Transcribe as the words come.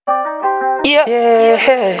Yeah, yeah,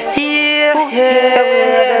 they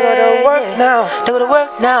go to work now. They go to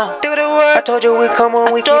work now. They go to work. I told you we come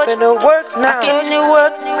on, we keeping the work now. Getting it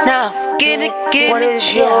work now. Get it. What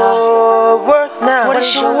is your work now? What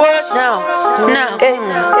is your work now? Now.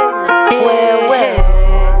 Well.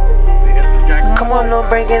 Come on, no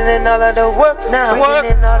breaking in all of the work now.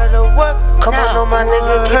 Breaking in all of the work. Come on, no my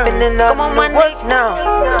nigga, keeping in all of the work now.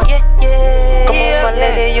 Yeah. Come on, my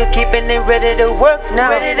lady, you keeping it ready to work now.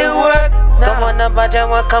 Ready to work. Come on,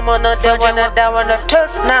 come on, down on the turf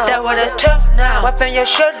now. Down on the turf now. Wiping your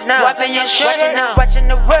shirt now. Wiping your shirt now. Watching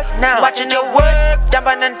the work now. Watching the work.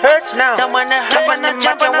 Jumping and hurt now. Jumping and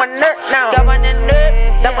jumping on nerd now. Jumping and nerd.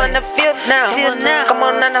 Down on the field now. Come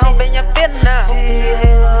on, and hoping you feel now.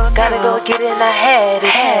 Gotta go get it, I had it.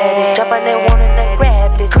 Jumping and wanting to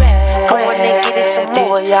grab it. Come on and get it some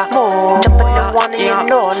more, yeah. Jumping and wanting you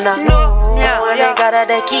know now. Come on and got all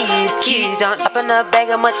the keys on. Up in the bag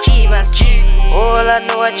of my cheese. All I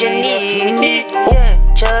know what you need.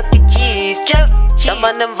 Chuck E. Cheese. Jump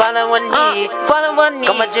on them, follow one knee. Come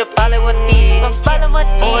on, just follow one knee.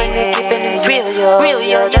 Boy, they keeping it real,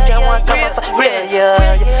 yo. Just want come up for real, yo.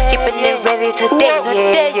 Keeping it ready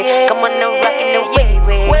today, yeah. Come on, no rockin' the way.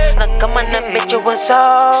 Now come on, I bet you what's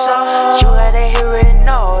up. You gotta hear it and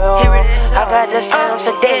know, yo. I got the sounds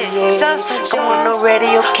for days. Come on, no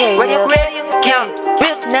radio, okay. Count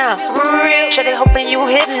real now. Sure they hoping you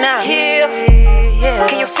hit now.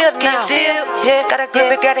 Can you feel it now? Yeah, gotta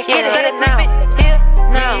grip it, gotta hit it now.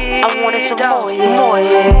 Now I wanted some more,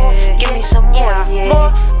 yeah. Give me some more,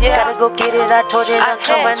 yeah. Gotta go get it. I told you not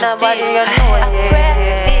to my nobody, you know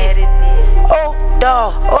it. Oh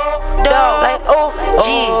dog, like OG.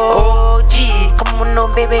 Come on, no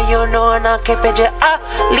baby, you know and I keep it just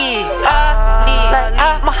Ali, like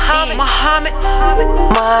Muhammad,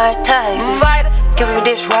 Mike Tyson. Give me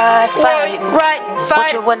this right fight.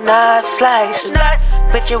 Put you a knife slice.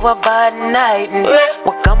 Bet you a bad night.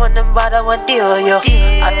 Well, come on and buy that one deal, yo.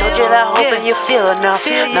 I told you that hoping you feel now.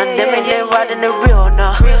 Now them and they riding the real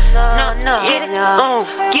now. No.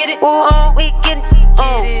 Get it, we get it.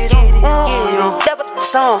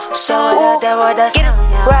 Song, that what that's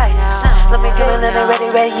right. Let me give it a little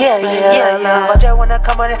ready, yeah. But I wanna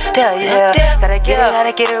come on and tell ya. Gotta get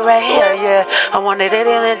it right here, yeah. I want it in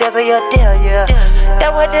the devil, your deal, yeah.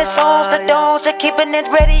 That what the songs, the don'ts, are keeping it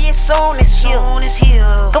ready, it's on, it's here.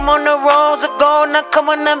 Come on, the wrongs are gone, now come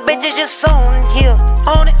on, them bitches just on here.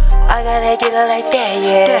 On it, I gotta get it like that,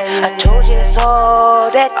 yeah. I told you it's all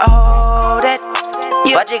that.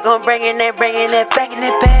 But you gon' bring it back in the bag.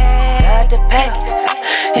 Got the pack,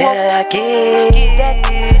 yeah, I get that.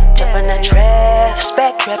 Jumpin' the traps,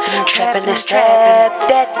 back trappin' the strap.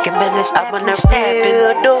 That giving this up on the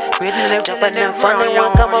real dope. Jumpin' the funny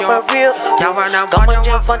one coming for real. Come on,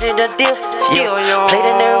 jump funny the deal. Played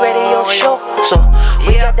in the radio show, so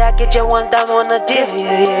we got that get you one down on the deal.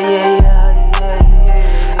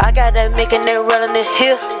 I got that making it run on the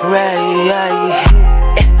hill. Right.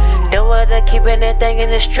 Don't wanna keepin' that thing in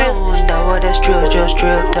the strip. Don't wanna strip, just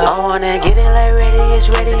strip. I wanna get it like ready,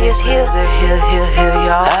 it's here.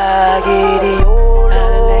 Y'all. I get it,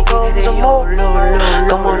 come some more.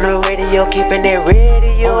 Come on the radio, keepin' it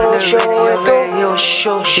radio.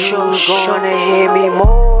 Show, gonna hear me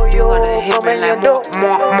more. You gonna hear me like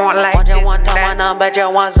more like this. Tamana, bet you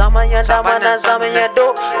want some of your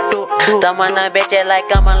dope. Tamana, bet you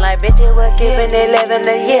like I'm like, bet you were keeping it 11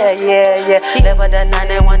 a year, yeah. Never the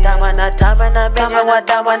 9 one time, bet you want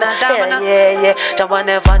tamana, yeah.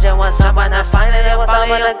 Tamana, find you want tamana, sign it, want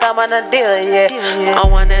tamana, come on a deal, yeah. I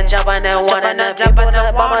wanna jump on that one and a people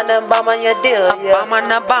that bomb on your deal, yeah.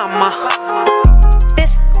 Bama.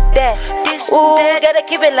 This, that. Ooh, gotta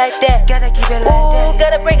keep it like that. Ooh,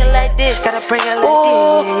 gotta bring it like this.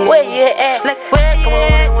 Ooh, where you at? Like where you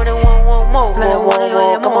at?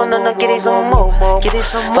 Come on, no, get it some more.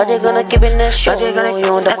 But they gonna keep it in the show. But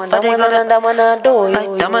they gonna do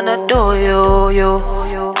yo.